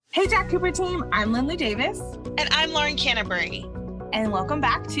Hey, Jack Cooper team, I'm Lindley Davis. And I'm Lauren Canterbury. And welcome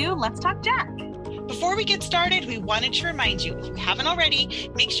back to Let's Talk Jack. Before we get started, we wanted to remind you, if you haven't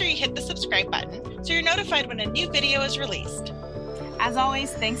already, make sure you hit the subscribe button so you're notified when a new video is released. As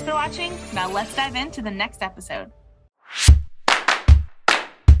always, thanks for watching. Now let's dive into the next episode.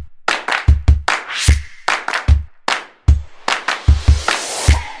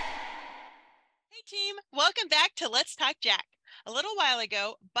 Hey team, welcome back to Let's Talk Jack. A little while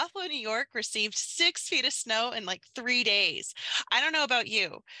ago, Buffalo, New York received 6 feet of snow in like 3 days. I don't know about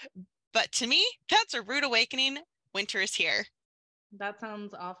you, but to me, that's a rude awakening. Winter is here. That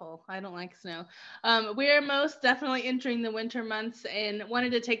sounds awful. I don't like snow. We are most definitely entering the winter months and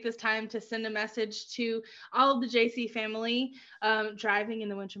wanted to take this time to send a message to all of the JC family. Driving in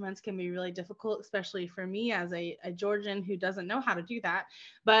the winter months can be really difficult, especially for me as a Georgian who doesn't know how to do that.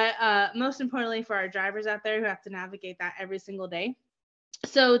 But most importantly, for our drivers out there who have to navigate that every single day.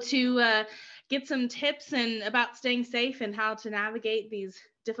 So to get some tips and about staying safe and how to navigate these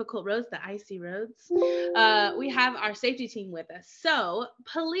difficult roads, the icy roads, we have our safety team with us. So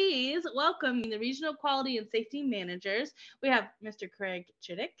please welcome the Regional Quality and Safety Managers. We have Mr. Craig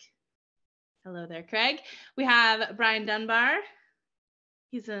Chittick. Hello there, Craig. We have Brian Dunbar.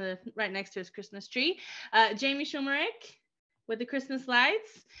 He's right next to his Christmas tree. Jamie Schumerick with the Christmas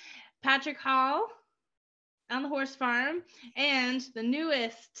lights. Patrick Hall on the horse farm, and the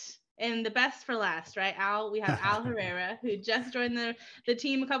newest and the best for last, right, Al? We have Al Herrera, who just joined the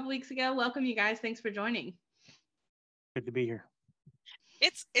team a couple weeks ago. Welcome, you guys. Thanks for joining. Good to be here.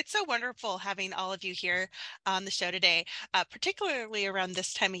 It's so wonderful having all of you here on the show today, particularly around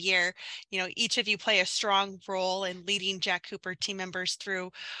this time of year. You know, each of you play a strong role in leading Jack Cooper team members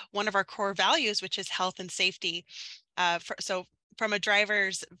through one of our core values, which is health and safety. So from a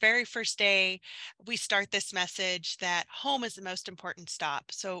driver's very first day, we start this message that home is the most important stop.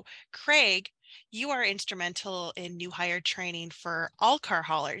 So Craig, you are instrumental in new hire training for all car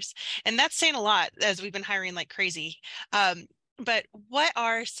haulers. And that's saying a lot as we've been hiring like crazy. But what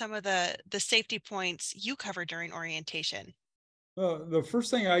are some of the safety points you cover during orientation? Well, the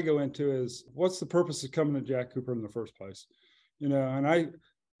first thing I go into is what's the purpose of coming to Jack Cooper in the first place? You know, and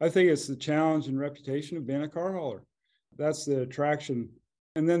I think it's the challenge and reputation of being a car hauler. That's the attraction.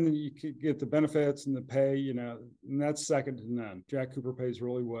 And then you get the benefits and the pay, you know, and that's second to none. Jack Cooper pays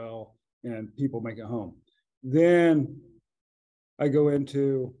really well and people make it home. Then I go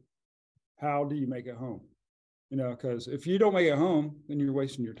into how do you make it home? You know, because if you don't make it home, then you're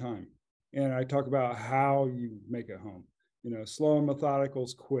wasting your time. And I talk about how you make it home. You know, slow and methodical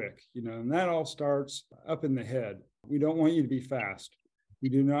is quick, you know, and that all starts up in the head. We don't want you to be fast. We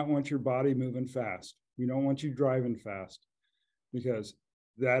do not want your body moving fast. We don't want you driving fast because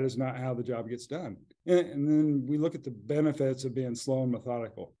that is not how the job gets done. And then we look at the benefits of being slow and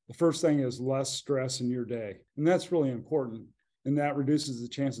methodical. The first thing is less stress in your day. And that's really important. And that reduces the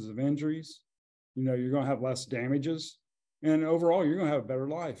chances of injuries. You know, you're going to have less damages. And overall, you're going to have a better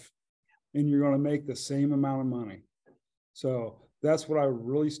life. And you're going to make the same amount of money. So that's what I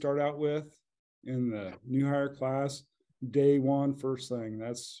really start out with in the new hire class. Day one, first thing,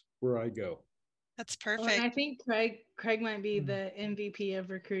 that's where I go. That's perfect. Well, and I think Craig might be the MVP of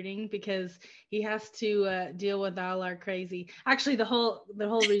recruiting because he has to deal with all our crazy. Actually, the whole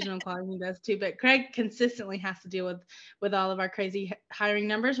regional quality does too. But Craig consistently has to deal with all of our crazy hiring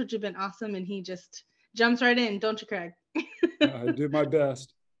numbers, which have been awesome. And he just jumps right in, don't you, Craig? I do my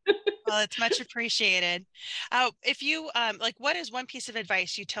best. Well, it's much appreciated. If you what is one piece of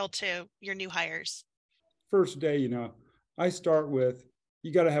advice you tell to your new hires? First day, you know, I start with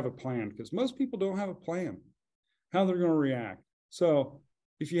you got to have a plan because most people don't have a plan, how they're going to react. So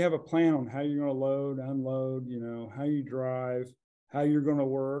if you have a plan on how you're going to load, unload, you know, how you drive, how you're going to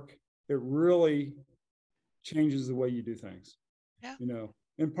work, it really changes the way you do things. Yeah. You know,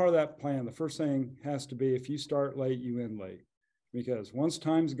 and part of that plan, the first thing has to be if you start late, you end late because once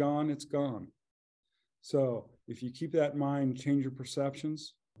time's gone, it's gone. So if you keep that in mind, change your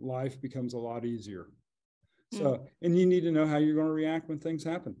perceptions, life becomes a lot easier. So, and you need to know how you're going to react when things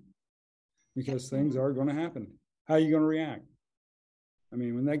happen because things are going to happen. How are you going to react? I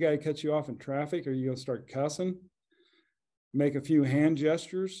mean, when that guy cuts you off in traffic, are you going to start cussing, make a few hand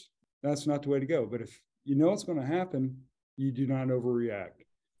gestures? That's not the way to go. But if you know what's going to happen, you do not overreact.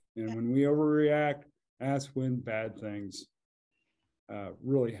 And when we overreact, that's when bad things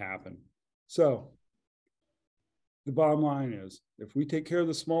really happen. So the bottom line is if we take care of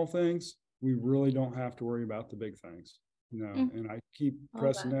the small things, we really don't have to worry about the big things, you know, and I keep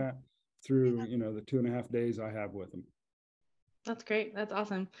pressing that through, you know, the 2.5 days I have with them. That's great. That's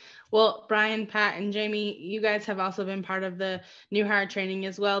awesome. Well, Brian, Pat, and Jamie, you guys have also been part of the new hire training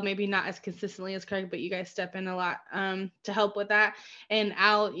as well. Maybe not as consistently as Craig, but you guys step in a lot to help with that. And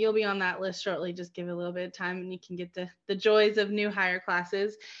Al, you'll be on that list shortly. Just give it a little bit of time and you can get the joys of new hire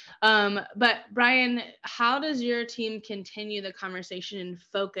classes. But Brian, how does your team continue the conversation and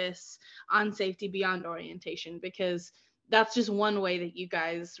focus on safety beyond orientation? Because that's just one way that you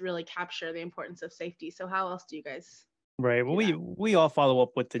guys really capture the importance of safety. So how else do you guys? Right. Well, we all follow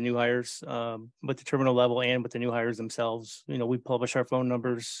up with the new hires, with the terminal level and with the new hires themselves. We publish our phone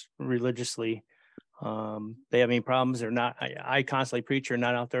numbers religiously. They have any problems or not. I constantly preach, you're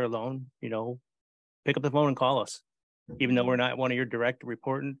not out there alone. Pick up the phone and call us. Even though we're not one of your direct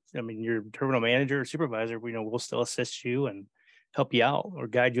reporting, your terminal manager or supervisor, we'll still assist you and help you out or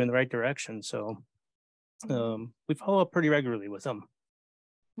guide you in the right direction. So we follow up pretty regularly with them.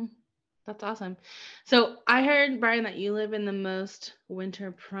 That's awesome. So I heard, Brian, that you live in the most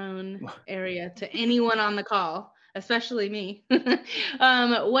winter prone area to anyone on the call, especially me.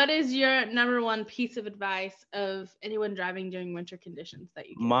 What is your number one piece of advice of anyone driving during winter conditions that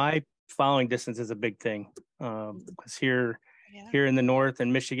you give? My following distance is a big thing. Because here in the north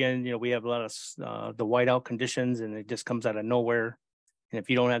in Michigan, we have a lot of the whiteout conditions and it just comes out of nowhere. And if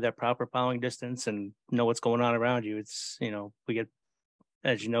you don't have that proper following distance and know what's going on around you, it's, we get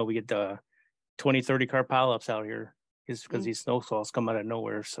the 20, 30 car pileups out here just because these snowfalls come out of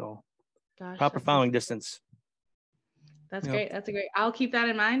nowhere. So proper following distance. That's great. That's great. I'll keep that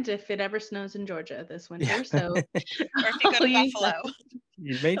in mind if it ever snows in Georgia this winter. So, or if you go to Buffalo.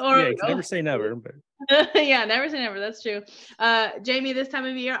 You can never say never, but yeah, never say never. That's true. Jamie, this time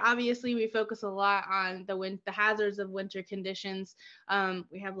of year, obviously, we focus a lot on the hazards of winter conditions.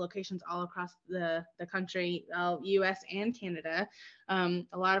 We have locations all across the country, U.S. and Canada. A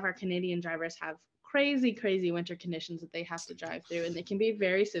lot of our Canadian drivers have crazy winter conditions that they have to drive through, and they can be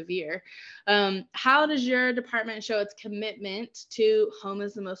very severe. How does your department show its commitment to home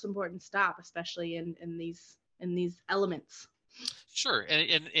as the most important stop, especially in these elements? Sure,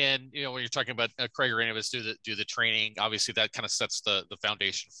 and when you're talking about Craig or any of us do the training, obviously that kind of sets the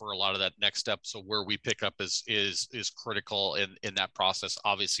foundation for a lot of that next step. So where we pick up is critical in that process.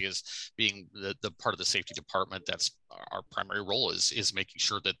 Obviously, as being the part of the safety department, that's our primary role is making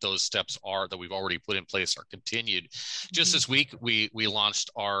sure that those steps that we've already put in place are continued. Just this week, we launched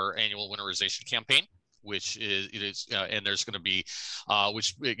our annual winterization campaign, which is and there's going to be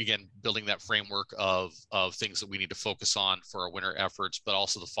which again building that framework of things that we need to focus on for our winter efforts, but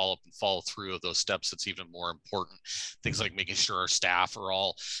also the follow-up and follow-through of those steps. That's even more important. Things like making sure our staff are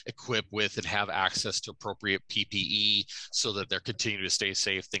all equipped with and have access to appropriate PPE so that they're continuing to stay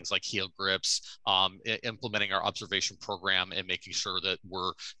safe. Things like heel grips, implementing our observation program and making sure that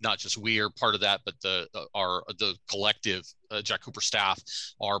we're not just we are part of that, but the collective Jack Cooper staff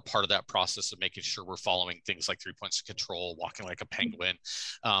are part of that process of making sure we're following things like 3 points of control, walking like a penguin,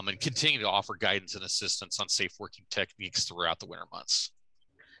 and continue to offer guidance and assistance on safe working techniques throughout the winter months.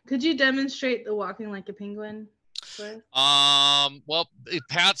 Could you demonstrate the walking like a penguin? Well,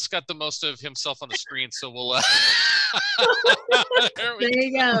 Pat's got the most of himself on the screen, so we'll there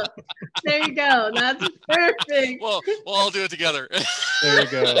you go. That's perfect. We'll all do it together. There you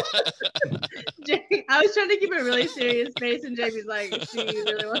go. I was trying to keep a really serious face, and Jamie's like, she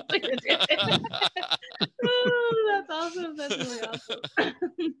really wants to do it. Oh, that's awesome. That's really awesome.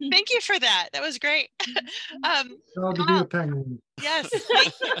 Thank you for that. That was great. Proud to be a penguin. Yes.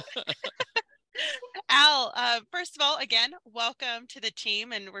 Thank you. Al, first of all, again, welcome to the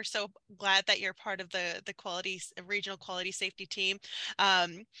team, and we're so glad that you're part of the regional quality safety team.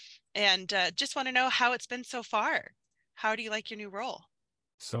 And just want to know how it's been so far. How do you like your new role?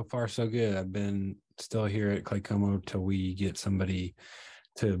 So far, so good. I've been still here at Claycomo till we get somebody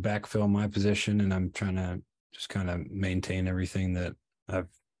to backfill my position, and I'm trying to just kind of maintain everything that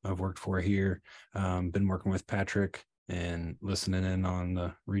I've worked for here. Been working with Patrick and listening in on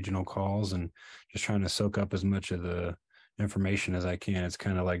the regional calls and just trying to soak up as much of the information as I can. It's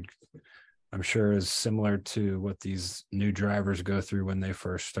kind of like, I'm sure is similar to what these new drivers go through when they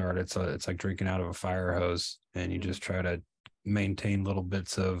first start. It's like drinking out of a fire hose, and you just try to maintain little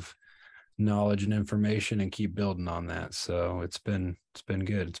bits of knowledge and information and keep building on that. So it's been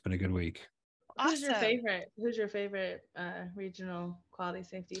good. It's been a good week. Awesome. Who's your favorite regional quality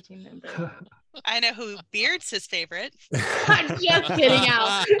safety team member? I know who Beard's his favorite. I'm just kidding,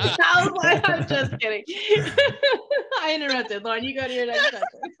 Al. I'm just kidding. I interrupted. Lauren, you go to your next question.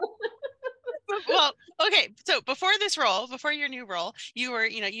 Well, okay. So before your new role, you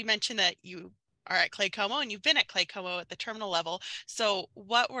mentioned that you are at Clay Como, and you've been at Clay Como at the terminal level. So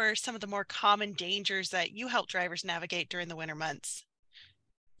what were some of the more common dangers that you help drivers navigate during the winter months?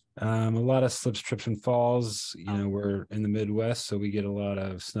 A lot of slips, trips, and falls. We're in the Midwest, so we get a lot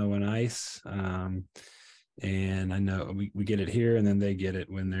of snow and ice. And I know we get it here, and then they get it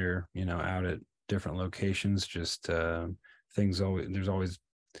when they're, out at different locations. Just there's always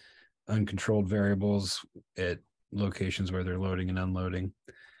uncontrolled variables at locations where they're loading and unloading.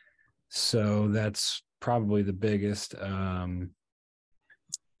 So that's probably the biggest.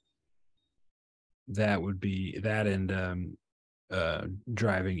 That would be that, and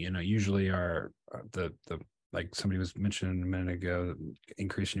driving, usually the like somebody was mentioning a minute ago,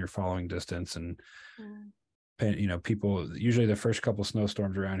 increasing your following distance, and people usually the first couple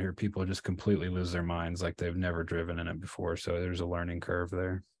snowstorms around here, people just completely lose their minds, like they've never driven in it before. So there's a learning curve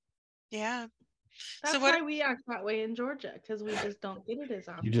there. Yeah. That's why we act that way in Georgia, because we just don't get it as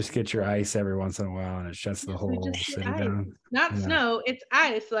often. You just get your ice every once in a while, and it shuts the whole city down. Not snow, it's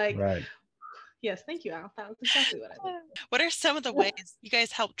ice. Right. Yes, thank you, Al. That was exactly what I did. What are some of the ways you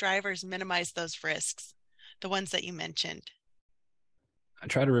guys help drivers minimize those risks? The ones that you mentioned. I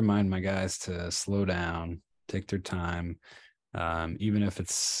try to remind my guys to slow down, take their time. Even if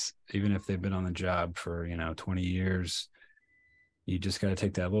they've been on the job for 20 years, you just got to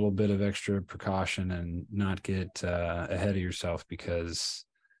take that little bit of extra precaution and not get ahead of yourself, because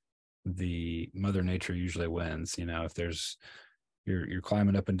the Mother Nature usually wins. If there's you're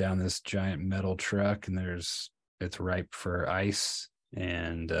climbing up and down this giant metal truck, and it's ripe for ice,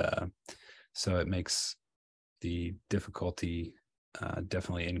 and so it makes the difficulty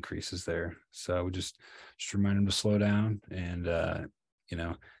definitely increases there. So I would just remind them to slow down, and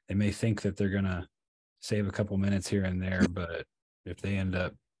they may think that they're gonna save a couple minutes here and there, but if they end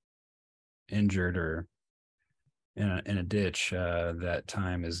up injured or in a ditch, that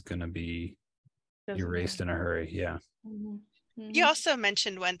time is gonna be erased in a hurry. Yeah. Mm-hmm. You also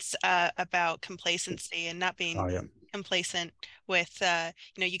mentioned once about complacency and not being complacent with,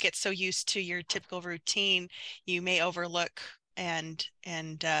 you get so used to your typical routine, you may overlook and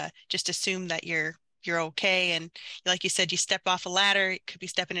just assume that you're okay. And like you said, you step off a ladder, you could be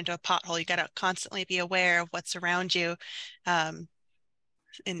stepping into a pothole. You got to constantly be aware of what's around you. One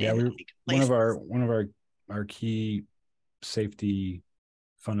of our key safety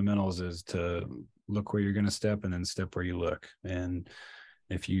fundamentals is to look where you're going to step, and then step where you look. And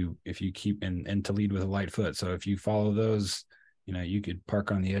if you keep and to lead with a light foot. So if you follow those, you could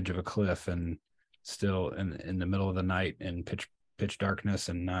park on the edge of a cliff and still in the middle of the night in pitch darkness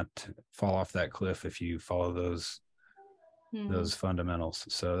and not fall off that cliff if you follow those fundamentals.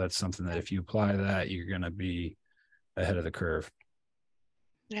 So that's something that if you apply that, you're going to be ahead of the curve.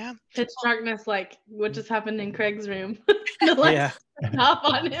 Yeah. Pitch darkness, like what just happened in Craig's room. The lights off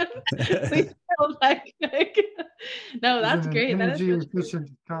on him. No, that's great. That is energy efficient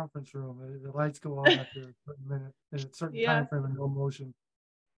conference room. The lights go on after a certain minute in a certain time frame and no motion.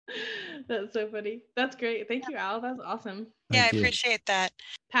 That's so funny. That's great. Thank you, Al. That's awesome. Yeah, I appreciate that.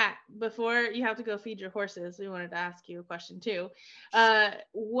 Pat, before you have to go feed your horses, we wanted to ask you a question too.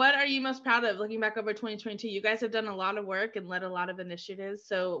 What are you most proud of looking back over 2022? You guys have done a lot of work and led a lot of initiatives.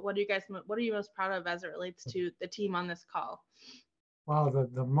 So what are you most proud of as it relates to the team on this call? Wow,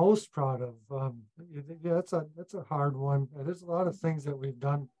 the most proud of, that's a hard one. There's a lot of things that we've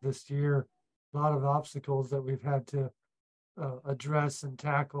done this year, a lot of obstacles that we've had to address and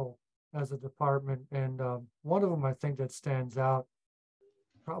tackle as a department. And one of them I think that stands out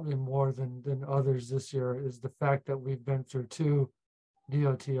probably more than others this year is the fact that we've been through 2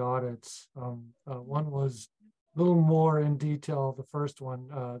 DOT audits. One was a little more in detail, the first one,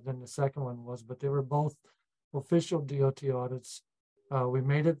 than the second one was, but they were both official DOT audits. We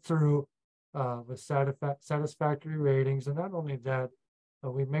made it through with satisfactory ratings, and not only that,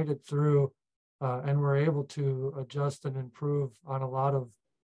 we made it through and we're able to adjust and improve on a lot of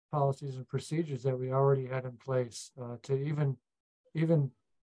policies and procedures that we already had in place to even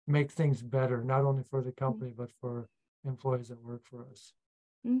make things better, not only for the company, but for employees that work for us.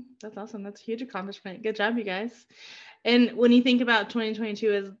 That's awesome. That's a huge accomplishment. Good job, you guys. And when you think about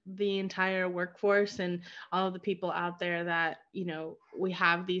 2022 as the entire workforce and all of the people out there that, we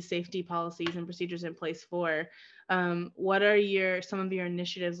have these safety policies and procedures in place for, what are some of your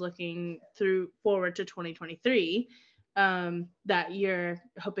initiatives looking forward to 2023 that you're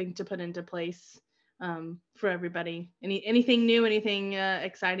hoping to put into place for everybody? Anything new, anything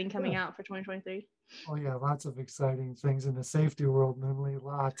exciting coming out for 2023? Oh yeah, lots of exciting things in the safety world, Emily.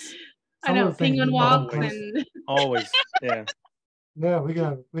 Lots. I know, penguin walks and always, yeah. Yeah, we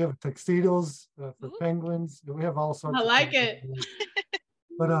have tuxedos for penguins. We have all sorts. I like it.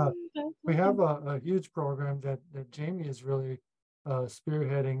 But we have a huge program that Jamie is really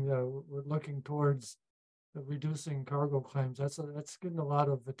spearheading. We're looking towards reducing cargo claims. That's getting a lot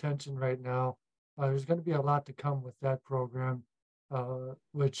of attention right now. There's going to be a lot to come with that program,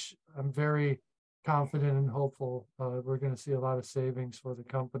 which I'm very confident and hopeful we're going to see a lot of savings for the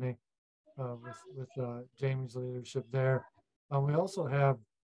company with Jamie's leadership there. We also have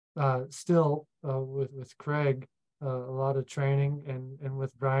still with Craig a lot of training and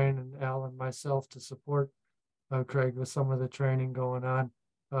with Brian and Al and myself to support Craig with some of the training going on.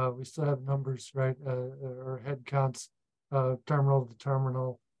 We still have numbers, right, or head counts, terminal to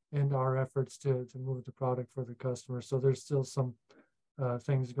terminal in our efforts to move the product for the customer. So there's still some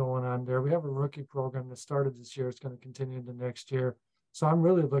things going on there. We have a rookie program that started this year. It's going to continue into next year. So I'm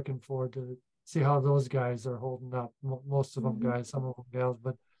really looking forward to see how those guys are holding up. Most of them guys, some of them gals,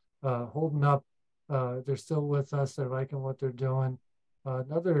 but holding up. They're still with us. They're liking what they're doing.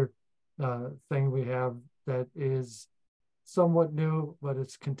 Another thing we have that is somewhat new, but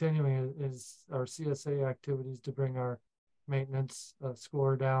it's continuing, is our CSA activities to bring our maintenance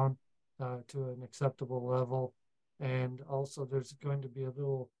score down to an acceptable level. And also there's going to be a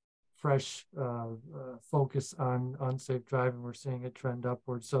little fresh focus on unsafe driving. We're seeing it trend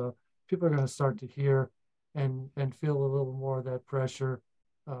upwards. So people are going to start to hear and feel a little more of that pressure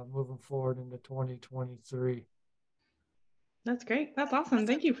moving forward into 2023. That's great. That's awesome.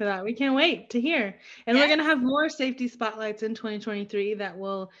 Thank you for that. We can't wait to hear. And we're going to have more safety spotlights in 2023 that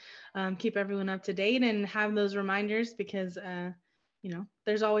will keep everyone up to date and have those reminders because,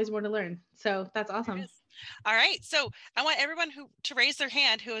 there's always more to learn. So that's awesome. All right. So I want everyone to raise their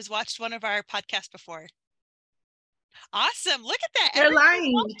hand who has watched one of our podcasts before. Awesome. Look at that. They're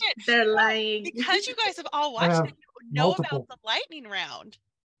lying. They're lying. Because you guys have all watched it, you know about the lightning round.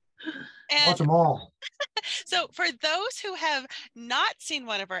 And watch them all. So for those who have not seen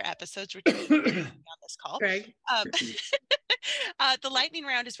one of our episodes, which on this call, Greg. The lightning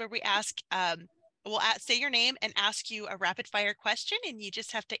round is where we ask, we'll say your name and ask you a rapid fire question, and you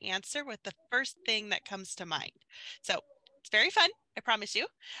just have to answer with the first thing that comes to mind. So it's very fun, I promise you.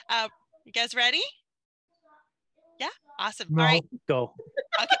 You guys ready? Yeah, awesome. No. All right, Go.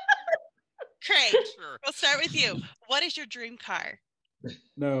 Okay, Craig, Sure. we'll start with you. What is your dream car?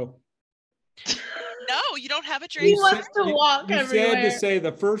 No. No, you don't have a dream He car. wants to walk You everywhere. said to say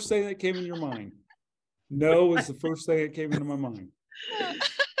the first thing that came in your mind. No was the first thing that came into my mind.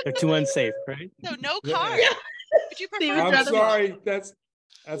 They're too unsafe, right? So no Yeah. car. Would you Steve prefer? would I'm rather sorry. That's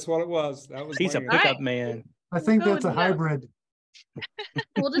what it was. That was He's a my pickup Alright. man. I think Go that's a with no. hybrid.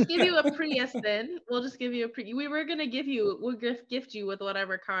 We'll just give you a Prius then. We'll just give you we were gonna we'll gift you with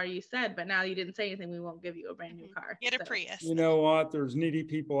whatever car you said, but now you didn't say anything, we won't give you a brand new car. Get a So. Prius. You know what? There's needy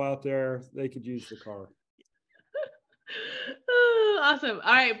people out there. They could use the car. Awesome.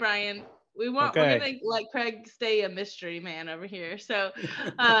 All right, Brian. We're Okay. gonna let Craig stay a mystery man over here. So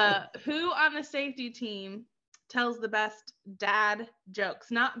who on the safety team tells the best dad jokes?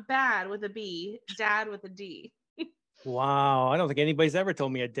 Not bad with a B, dad with a D. Wow. I don't think anybody's ever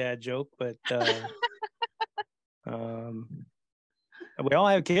told me a dad joke, but we all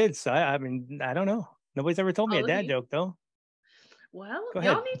have kids. I mean, I don't know. Nobody's ever told me a dad joke though. Well, Go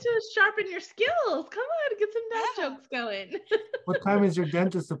y'all ahead. need to sharpen your skills. Come on, get some dad Yeah. jokes going. What time is your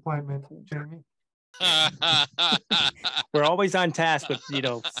dentist appointment, Jamie? We're always on task with,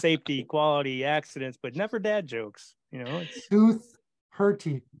 safety, quality, accidents, but never dad jokes. It's Tooth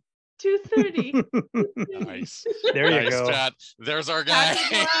hurty. 2:30. Nice. there you Nice, go. Chad. There's our guy. That's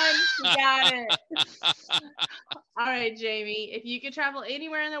the one. You got it. All right, Jamie. If you could travel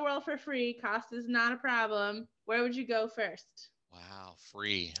anywhere in the world for free, cost is not a problem. Where would you go first? Wow,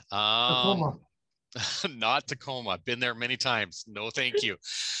 free. Tacoma. Not Tacoma. Been there many times. No, thank you.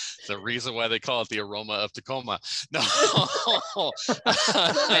 The reason why they call it the aroma of Tacoma. No.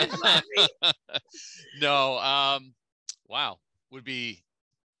 No. Wow. Would be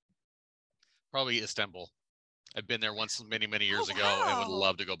probably Istanbul. I've been there once many years ago and would wow.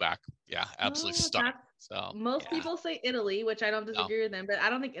 love to go back. Yeah, absolutely Oh, stunning. that's- So Most yeah. people say Italy, which I don't disagree with them, but I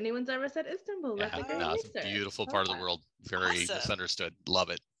don't think anyone's ever said Istanbul. That's a Yeah, great no, it's a answer. beautiful Love part of the that. world. Very Awesome. misunderstood. Love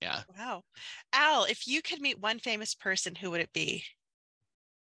it. Yeah. Wow. Al, if you could meet one famous person, who would it be?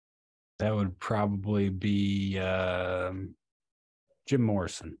 That would probably be Jim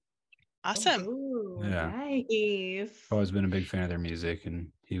Morrison. Awesome. Ooh, Yeah. nice. Always been a big fan of their music,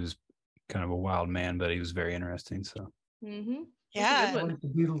 and he was kind of a wild man, but he was very interesting. So Mm-hmm. Yeah. I like the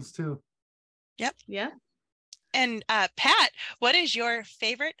Beatles too. Yeah. And Pat, what is your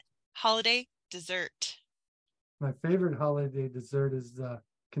favorite holiday dessert? My favorite holiday dessert is the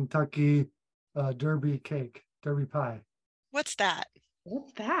Kentucky Derby cake, Derby pie. What's that?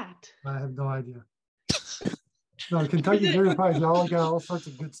 What's that? I have no idea. No, Kentucky Derby pie is all got all sorts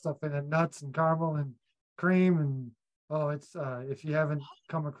of good stuff in it, nuts and caramel and cream, and it's if you haven't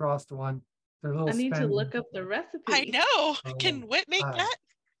come across the one, they're little. I need to look up the recipe. I know. Can Whit make that?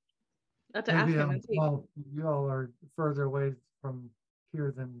 I have to ask him and see. Well, you all are further away from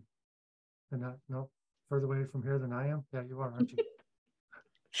here than further away from here than I am. Yeah, you are, aren't you?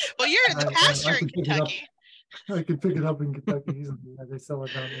 Well, you're in the pasture in Kentucky. I can pick it up in Kentucky easily. Yeah, they sell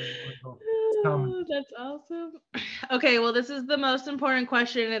it down there. It's common. That's awesome. Okay, well, this is the most important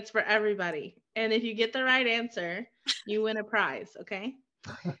question. It's for everybody. And if you get the right answer, you win a prize, okay?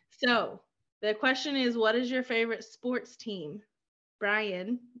 So the question is, what is your favorite sports team?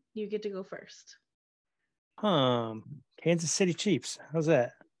 Brian, you get to go first. Kansas City Chiefs. How's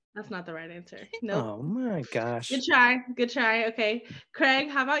that? That's not the right answer. No. Nope. Oh my gosh. Good try. Good try. Okay. Craig,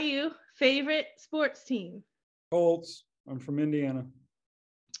 how about you? Favorite sports team? Colts. I'm from Indiana.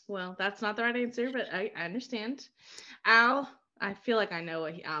 Well, that's not the right answer, but I understand. Al, I feel like I know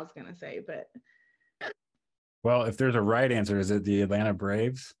what Al's going to say, but. Well, if there's a right answer, is it the Atlanta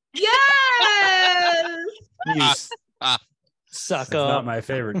Braves? Yes! You suck It's up. not my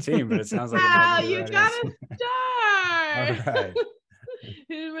favorite team, but it sounds like Wow, it might be the you right got answer. a star. All right.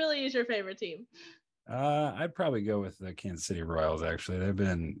 Who really is your favorite team? I'd probably go with the Kansas City Royals. Actually, they've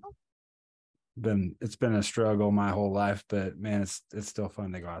been it's been a struggle my whole life, but man, it's still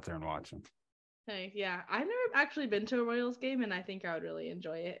fun to go out there and watch them. Hey, yeah, I've never actually been to a Royals game, and I think I would really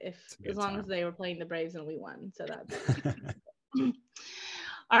enjoy it as long as they were playing the Braves and we won. So that's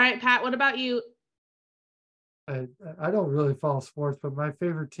all right, Pat. What about you? I don't really follow sports, but my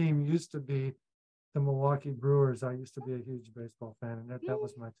favorite team used to be the Milwaukee Brewers. I used to be a huge baseball fan, and that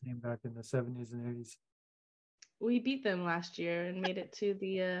was my team back in the 70s and 80s. We beat them last year and made it to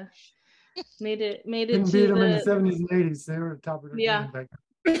the made it Didn't to beat them the in the 70s and 80s. They were at the top of their game back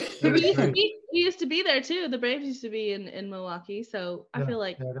then. we used to be there too. The Braves used to be in Milwaukee, so I feel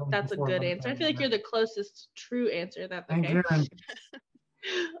like that's a good answer. I feel like you're the closest true answer. That's okay.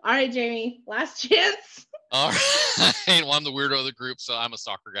 All right, Jamie, last chance. All right. Well, I'm the weirdo of the group, so I'm a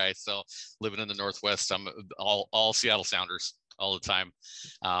soccer guy. So living in the Northwest, I'm all Seattle Sounders all the time.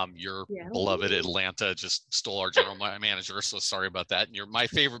 Your beloved Atlanta just stole our general manager, so sorry about that. And my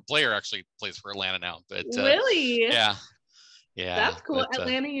favorite player actually plays for Atlanta now. But really, yeah, that's cool. But,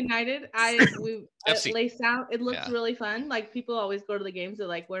 Atlanta United. It looks really fun. Like people always go to the games.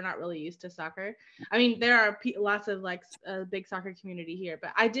 That we're not really used to soccer. I mean, there are lots of a big soccer community here,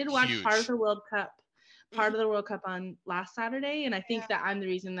 but I did watch part of the World Cup on last Saturday, and I think that I'm the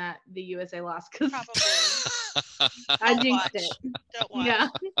reason that the USA lost because I jinxed it. Don't watch. Yeah.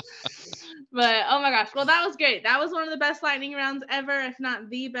 But oh my gosh, well, that was great. That was one of the best lightning rounds ever, if not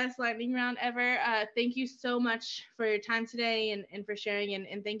the best lightning round ever. Thank you so much for your time today and for sharing,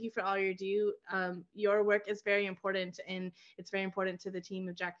 and thank you for all you do. Your work is very important, and it's very important to the team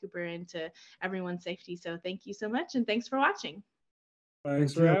of Jack Cooper and to everyone's safety. So thank you so much, and thanks for watching.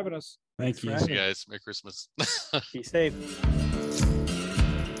 Thanks for having us. Thank you. Thanks, guys. Merry Christmas. Be safe.